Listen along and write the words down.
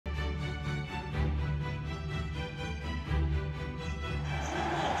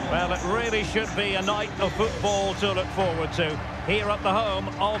Well, it really should be a night of football to look forward to here at the home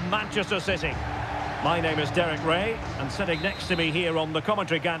of Manchester City. My name is Derek Ray, and sitting next to me here on the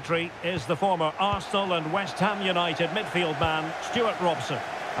commentary gantry is the former Arsenal and West Ham United midfield man, Stuart Robson.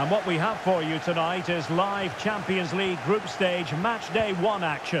 And what we have for you tonight is live Champions League group stage match day 1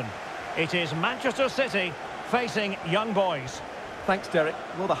 action. It is Manchester City facing Young Boys. Thanks, Derek.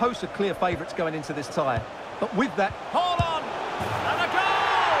 Well, the hosts are clear favourites going into this tie. But with that... Hold on! And a goal!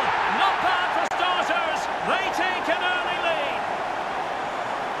 Not bad for starters. They take an early lead.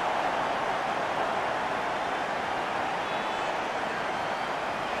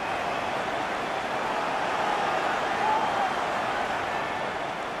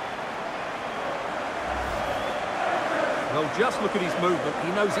 Well, just look at his movement.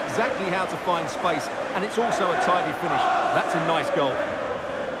 He knows exactly how to find space, and it's also a tidy finish. That's a nice goal.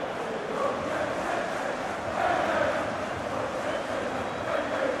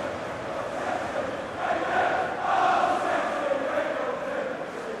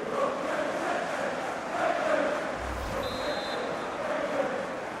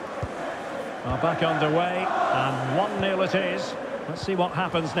 Well, back underway, and 1-0 it is. Let's see what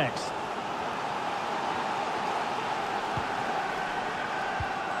happens next.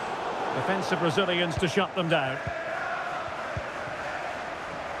 Defensive Brazilians to shut them down.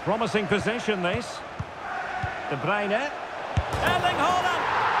 Promising position, this. De Bruyne. Erling Haaland.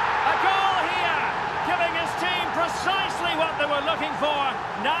 A goal here, giving his team precisely what they were looking for.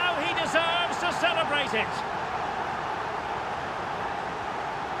 Now he deserves to celebrate it.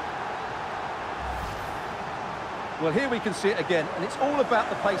 Well, here we can see it again, and it's all about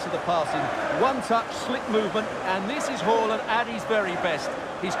the pace of the passing. One touch, slick movement, and this is Haaland at his very best.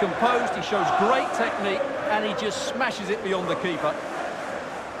 He's composed, he shows great technique, and he just smashes it beyond the keeper.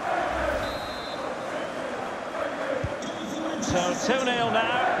 So 2-0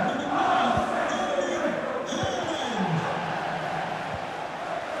 now.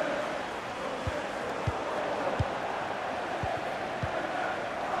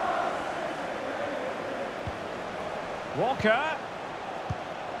 Walker.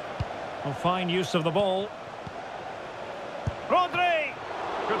 Well, fine use of the ball. Rodri.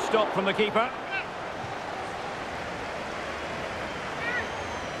 Good stop from the keeper.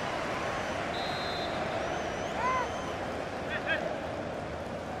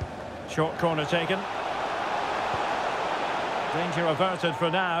 Short corner taken. Danger averted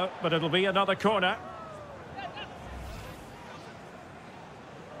for now, but it'll be another corner.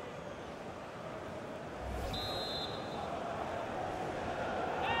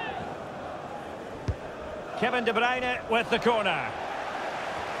 Kevin De Bruyne with the corner.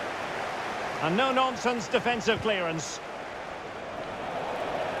 And no-nonsense defensive clearance.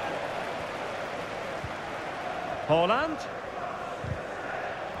 Haaland.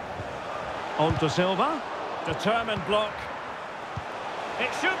 On to Silva. Determined block.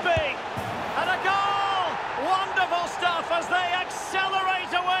 It should be. And a goal! Wonderful stuff as they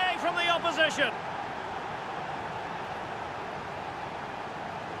accelerate away from the opposition.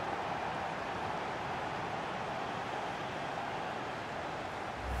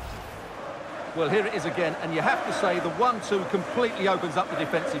 Well, here it is again, and you have to say the 1-2 completely opens up the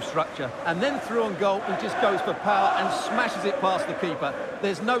defensive structure. And then through on goal, he just goes for power and smashes it past the keeper.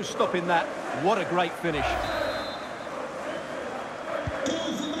 There's no stopping that. What a great finish.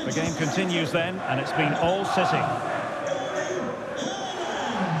 The game continues then, and it's been all City.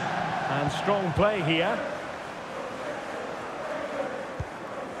 And strong play here.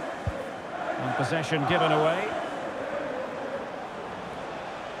 And possession given away.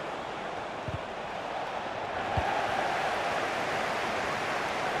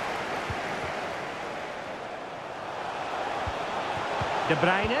 De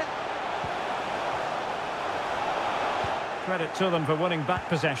Bruyne. Credit to them for winning back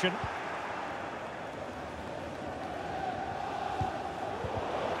possession.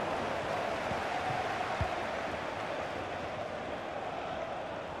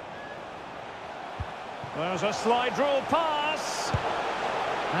 There's a slide rule pass.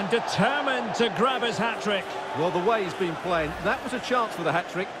 And determined to grab his hat-trick. Well, the way he's been playing, that was a chance for the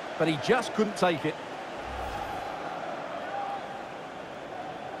hat-trick, but he just couldn't take it.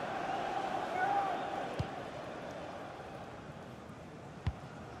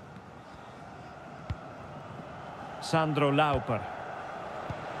 Sandro Lauper.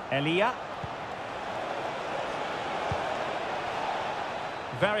 Elia.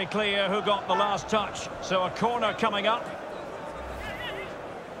 Very clear who got the last touch. So a corner coming up.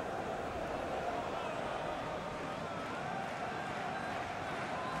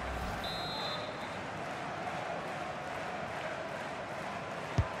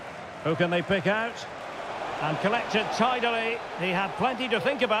 Who can they pick out? And collected tidily. He had plenty to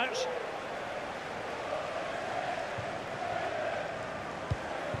think about.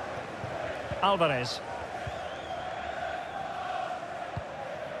 Alvarez.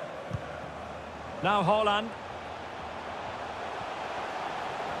 Now Haaland.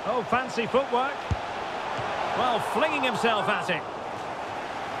 Oh, fancy footwork. Well, flinging himself at it.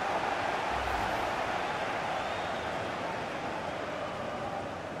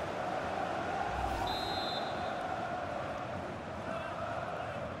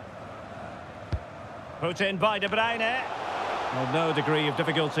 Put in by De Bruyne. Well, no degree of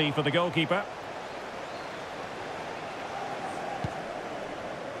difficulty for the goalkeeper.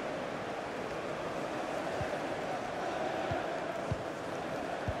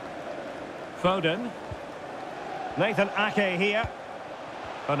 Foden. Nathan Ake here.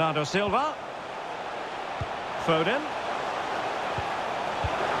 Bernardo Silva. Foden.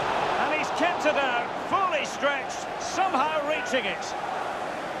 And he's kept it out, fully stretched, somehow reaching it.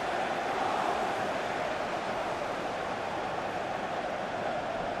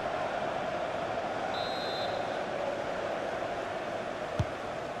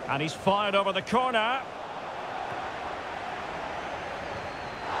 And he's fired over the corner.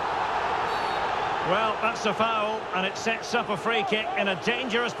 Well, that's a foul, and it sets up a free kick in a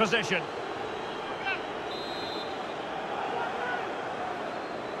dangerous position.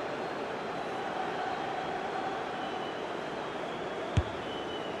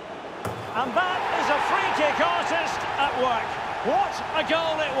 And that is a free kick artist at work. What a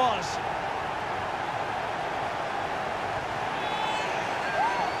goal it was!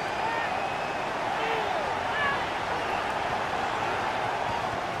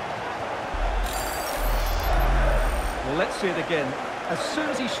 Well, let's see it again. As soon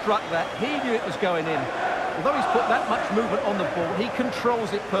as he struck that, he knew it was going in. Although he's put that much movement on the ball, he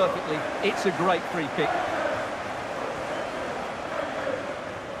controls it perfectly. It's a great free kick.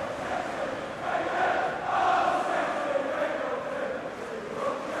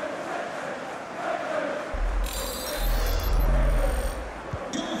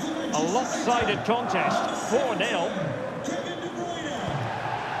 A lopsided contest, 4-0.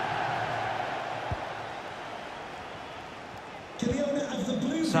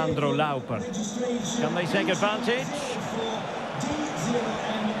 Sandro Lauper. Can they take advantage?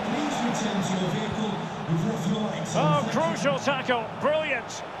 Oh, crucial tackle.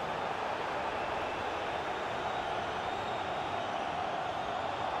 Brilliant.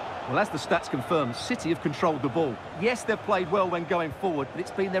 Well, as the stats confirm, City have controlled the ball. Yes, they've played well when going forward, but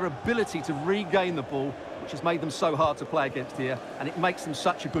it's been their ability to regain the ball which has made them so hard to play against here, and it makes them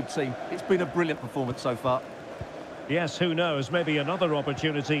such a good team. It's been a brilliant performance so far. Yes, who knows, maybe another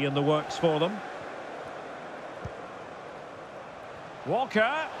opportunity in the works for them.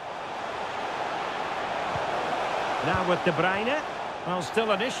 Walker. Now with De Bruyne. Well,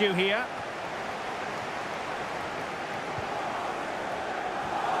 still an issue here.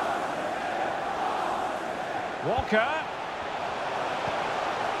 Walker.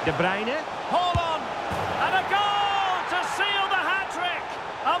 De Bruyne. Hold on. And a goal to seal the hat-trick.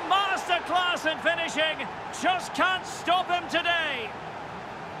 A masterclass in finishing. Just can't stop him today.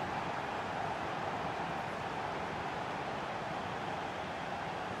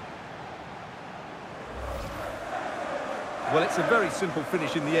 Well, it's a very simple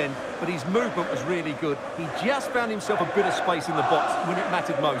finish in the end, but his movement was really good. He just found himself a bit of space in the box when it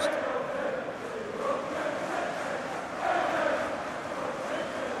mattered most.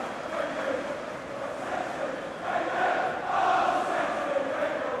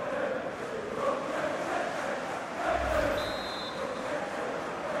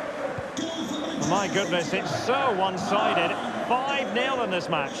 My goodness, it's so one-sided. 5-0 in this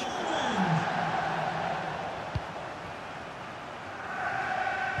match.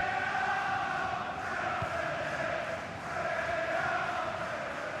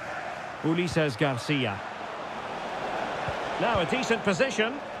 Ulises Garcia. Now a decent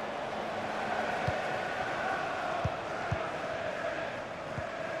position.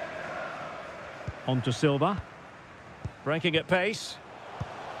 On to Silva. Breaking at pace.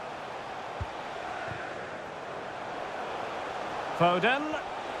 Foden.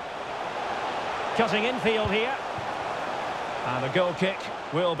 Cutting infield here. And a goal kick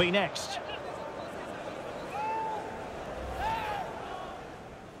will be next.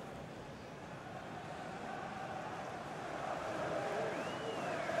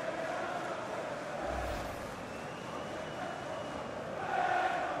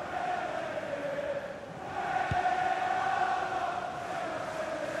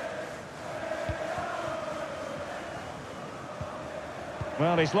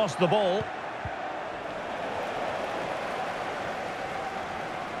 Well, he's lost the ball.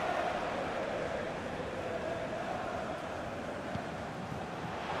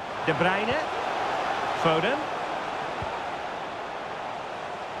 De Bruyne. Foden.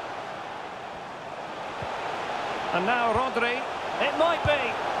 And now Rodri. It might be.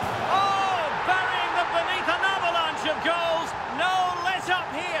 Oh, burying them beneath an avalanche of goals. No let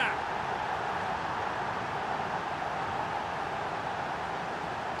up here.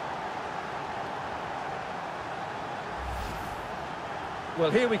 Well,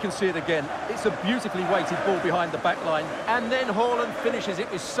 here we can see it again. It's a beautifully weighted ball behind the back line, and then Haaland finishes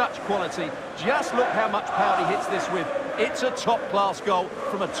it with such quality. Just look how much power he hits this with. It's a top-class goal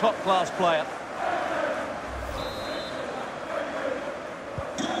from a top-class player.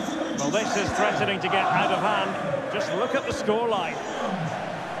 Well, this is threatening to get out of hand. Just look at the scoreline.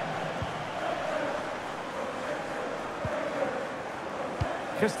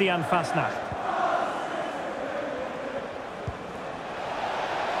 Christian Fasnacht.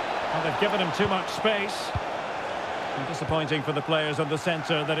 Well, they've given him too much space. And disappointing for the players on the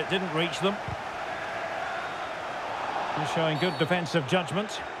centre that it didn't reach them. He's showing good defensive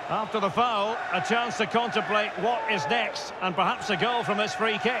judgment. After the foul, a chance to contemplate what is next, and perhaps a goal from this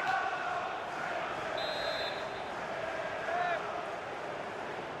free kick.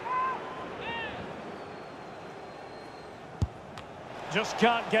 Just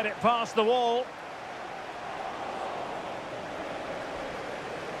can't get it past the wall.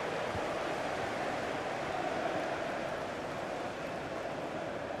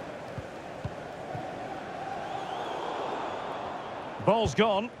 Ball's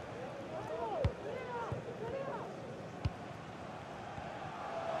gone.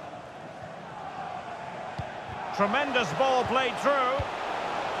 Tremendous ball played through.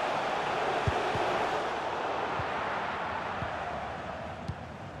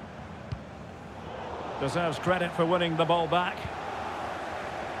 Deserves credit for winning the ball back.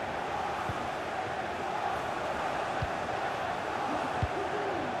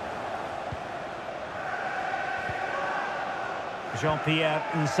 Jean-Pierre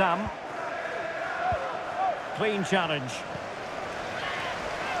Nsam. Clean challenge.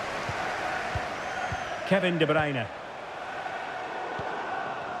 Kevin De Bruyne.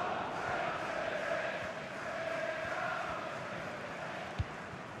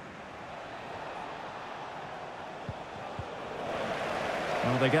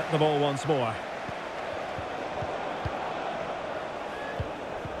 Well, they get the ball once more.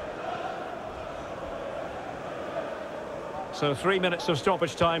 So 3 minutes of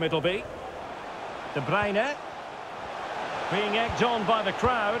stoppage time it'll be. De Bruyne being egged on by the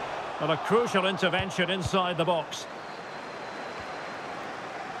crowd, but a crucial intervention inside the box.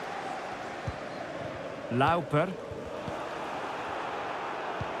 Lauper.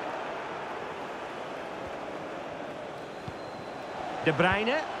 De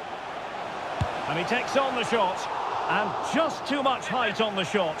Bruyne. And he takes on the shot. And just too much height on the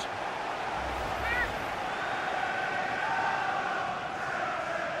shot.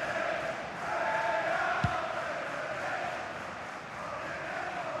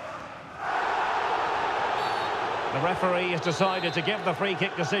 The referee has decided to give the free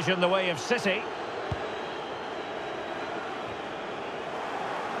kick decision the way of City.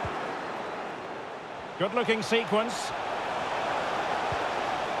 Good-looking sequence.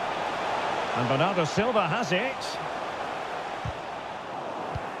 And Bernardo Silva has it.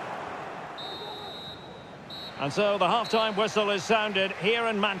 And so the half-time whistle is sounded here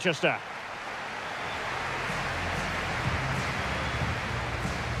in Manchester.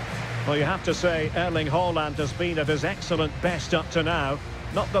 Well, you have to say Erling Haaland has been at his excellent best up to now.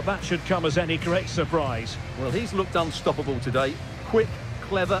 Not that that should come as any great surprise. Well, he's looked unstoppable today. Quick,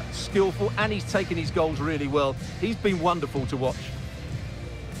 clever, skillful, and he's taken his goals really well. He's been wonderful to watch.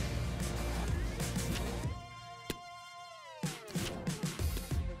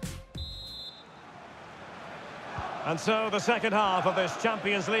 And so the second half of this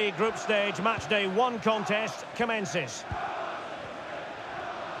Champions League group stage matchday 1 contest commences.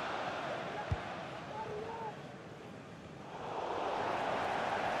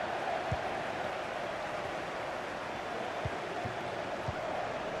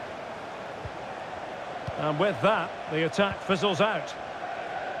 And with that, the attack fizzles out.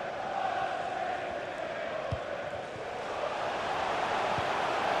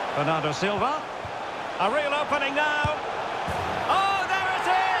 Bernardo Silva. A real opening now. Oh, there it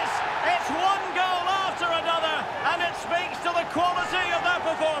is! It's one goal after another, and it speaks to the quality of their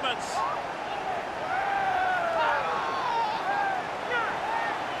performance.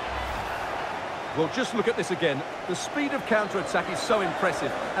 Well, just look at this again. The speed of counter-attack is so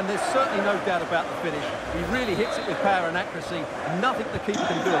impressive, and there's certainly no doubt about the finish. He really hits it with power and accuracy. Nothing the keeper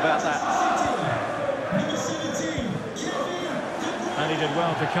can do about that. And he did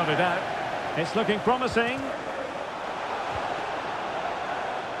well to cut it out. It's looking promising.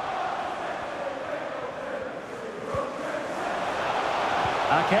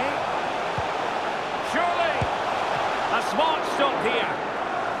 Okay. Surely! A smart stop here.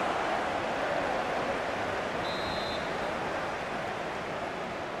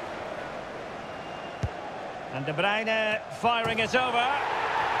 And De Bruyne firing it over.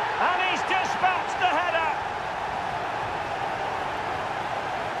 And he's dispatched the header.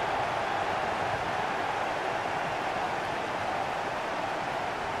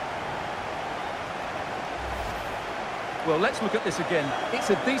 Well, let's look at this again. It's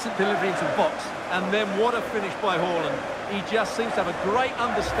a decent delivery into the box, and then what a finish by Haaland. He just seems to have a great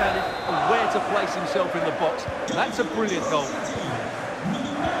understanding of where to place himself in the box. That's a brilliant goal.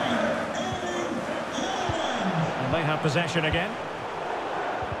 And they have possession again.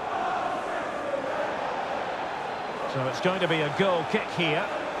 So it's going to be a goal kick here.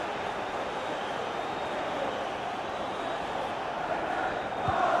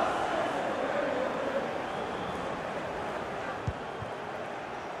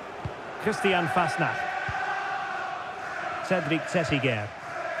 Christian Fasnacht. Cedric Cessiger.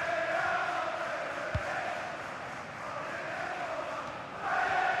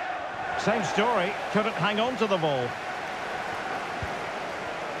 Same story, couldn't hang on to the ball.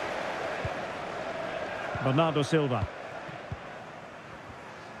 Bernardo Silva.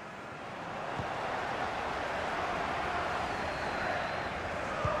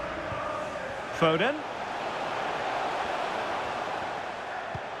 Foden.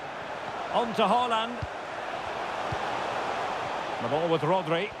 On to Haaland. The ball with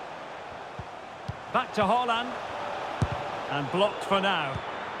Rodri. Back to Haaland. And blocked for now.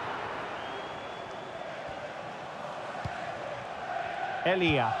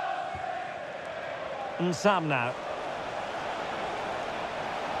 Elia. Nsam now.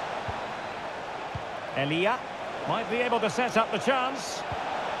 Elia might be able to set up the chance.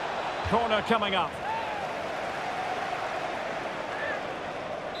 Corner coming up.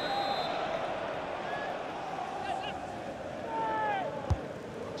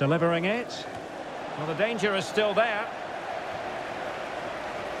 Delivering it. Well, the danger is still there.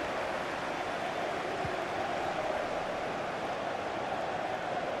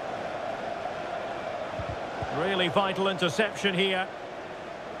 Really vital interception here.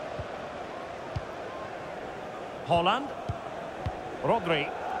 Haaland. Rodri.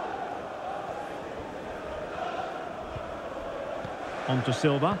 On to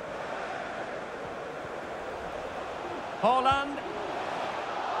Silva. Haaland.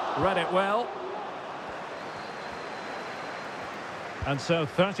 Read it well. And so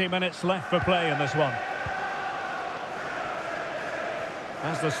 30 minutes left for play in this one.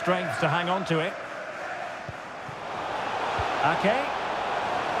 Has the strength to hang on to it. Okay.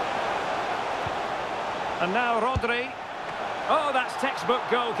 And now Rodri. Oh, that's textbook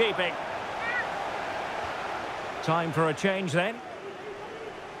goalkeeping. Time for a change then.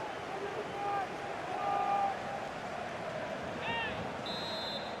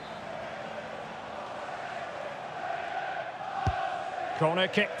 Corner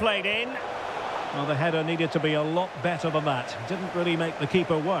kick played in. Well, the header needed to be a lot better than that. Didn't really make the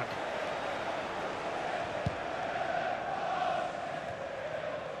keeper work.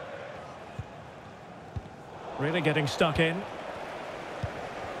 Really getting stuck in.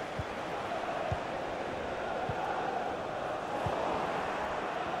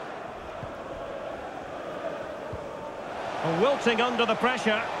 Wilting under the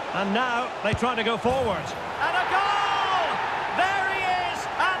pressure, and now they try to go forward. And a goal! There he is,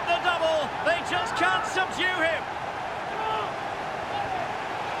 at the double. They just can't subdue him.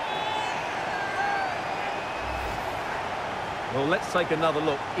 Well, let's take another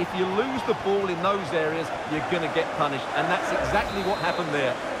look. If you lose the ball in those areas, you're going to get punished, and that's exactly what happened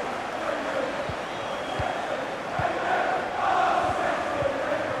there.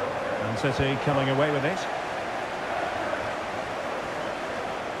 And City coming away with it.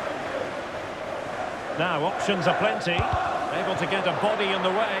 Now, options are plenty. Able to get a body in the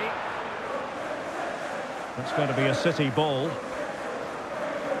way. That's going to be a City ball.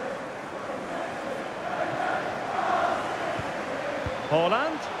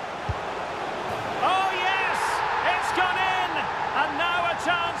 Haaland. Oh, yes! It's gone in! And now a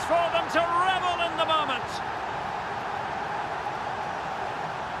chance for them to revel in the moment.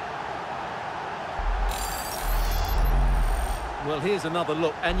 Well, here's another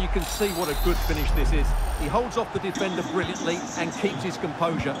look, and you can see what a good finish this is. He holds off the defender brilliantly and keeps his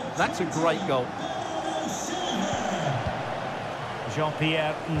composure. That's a great goal.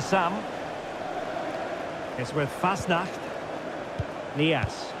 Jean-Pierre Nsam is with Fasnacht.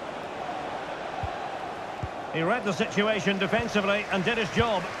 Nias. He read the situation defensively and did his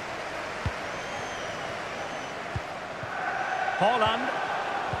job. Haaland.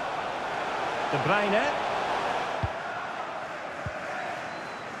 De Bruyne.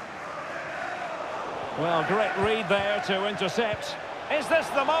 Well, great read there to intercept. Is this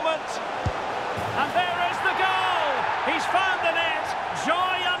the moment? And there is the goal! He's found the net!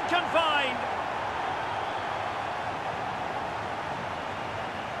 Joy unconfined!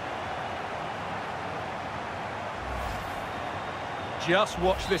 Just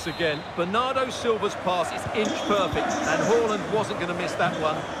watch this again. Bernardo Silva's pass is inch perfect, and Haaland wasn't going to miss that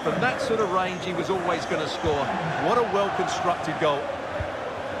one. From that sort of range, he was always going to score. What a well-constructed goal.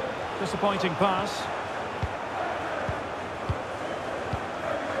 Disappointing pass.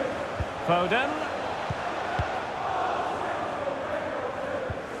 Foden.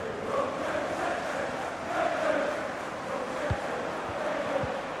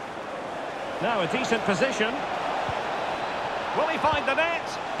 Now a decent position. Will he find the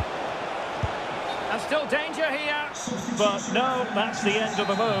net? And still danger here. But no, that's the end of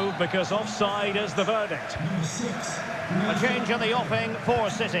the move because offside is the verdict. A change in the offing for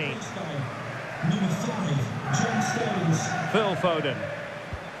City. Phil Foden.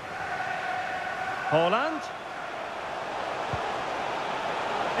 Haaland.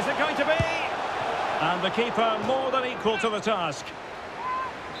 Is it going to be? And the keeper more than equal to the task.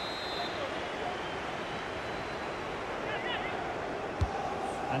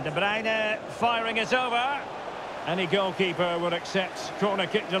 And De Bruyne firing it over. Any goalkeeper would accept corner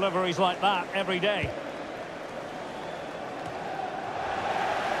kick deliveries like that every day.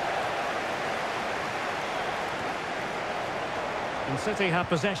 And City have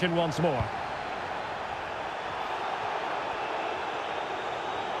possession once more.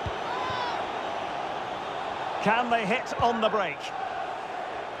 Can they hit on the break?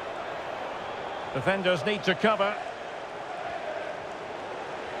 Defenders need to cover.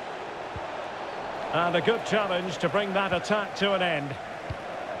 And a good challenge to bring that attack to an end.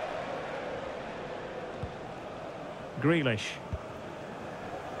 Grealish.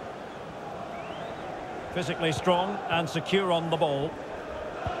 Physically strong and secure on the ball.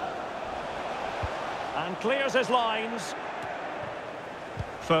 And clears his lines.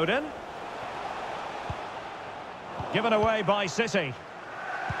 Foden. Given away by City.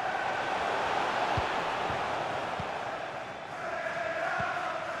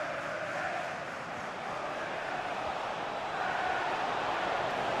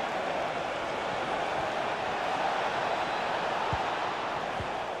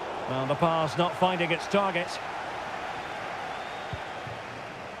 Well, the pass not finding its target.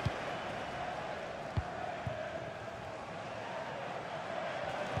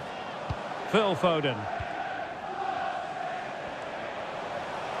 Phil Foden.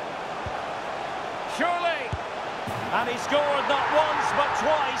 Surely! And he scored not once but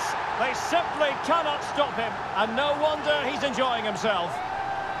twice. They simply cannot stop him. And no wonder he's enjoying himself.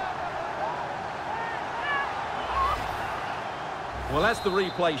 Well, as the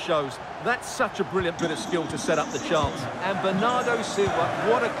replay shows, that's such a brilliant bit of skill to set up the chance. And Bernardo Silva,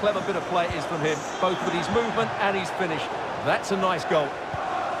 what a clever bit of play it is from him, both with his movement and his finish. That's a nice goal.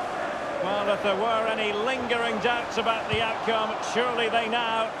 Well, if there were any lingering doubts about the outcome, surely they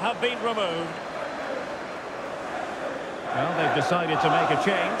now have been removed. Well, they've decided to make a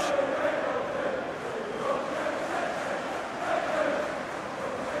change.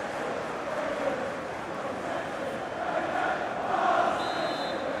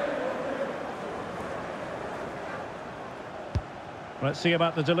 Let's see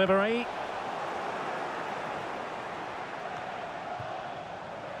about the delivery.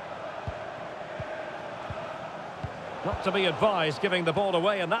 Not to be advised giving the ball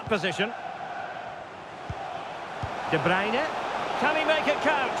away in that position. De Bruyne. Can he make it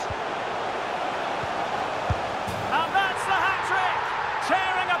count? And that's the hat-trick!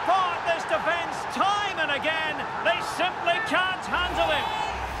 Tearing apart this defence time and again. They simply can't handle it.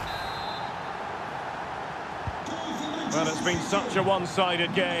 Well, it's been such a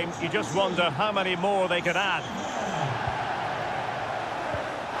one-sided game. You just wonder how many more they could add.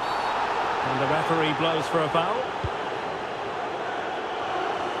 And the referee blows for a foul.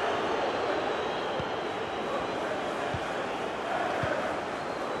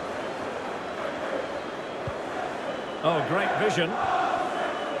 Oh, great vision.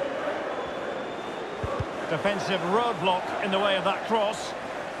 Defensive roadblock in the way of that cross.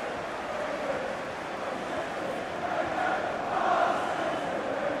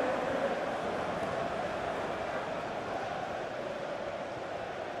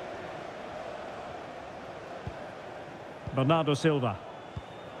 Bernardo Silva.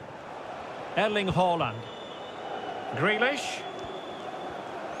 Erling Haaland. Grealish.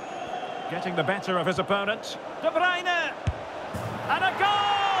 Getting the better of his opponent. De Bruyne. And a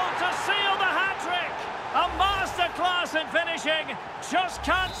goal to seal the hat-trick. A masterclass in finishing. Just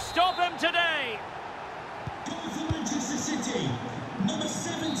can't stop him today. Goal for Manchester City, number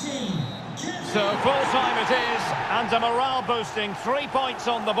 17. So full-time it is, and a morale-boosting 3 points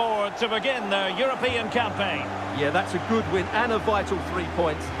on the board to begin their European campaign. Yeah, that's a good win and a vital 3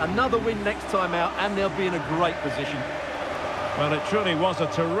 points. Another win next time out, and they'll be in a great position. Well, it truly was a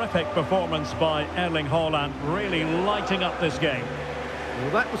terrific performance by Erling Haaland, really lighting up this game.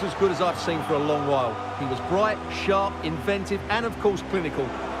 Well, that was as good as I've seen for a long while. He was bright, sharp, inventive, and of course clinical.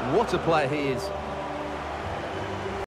 What a player he is.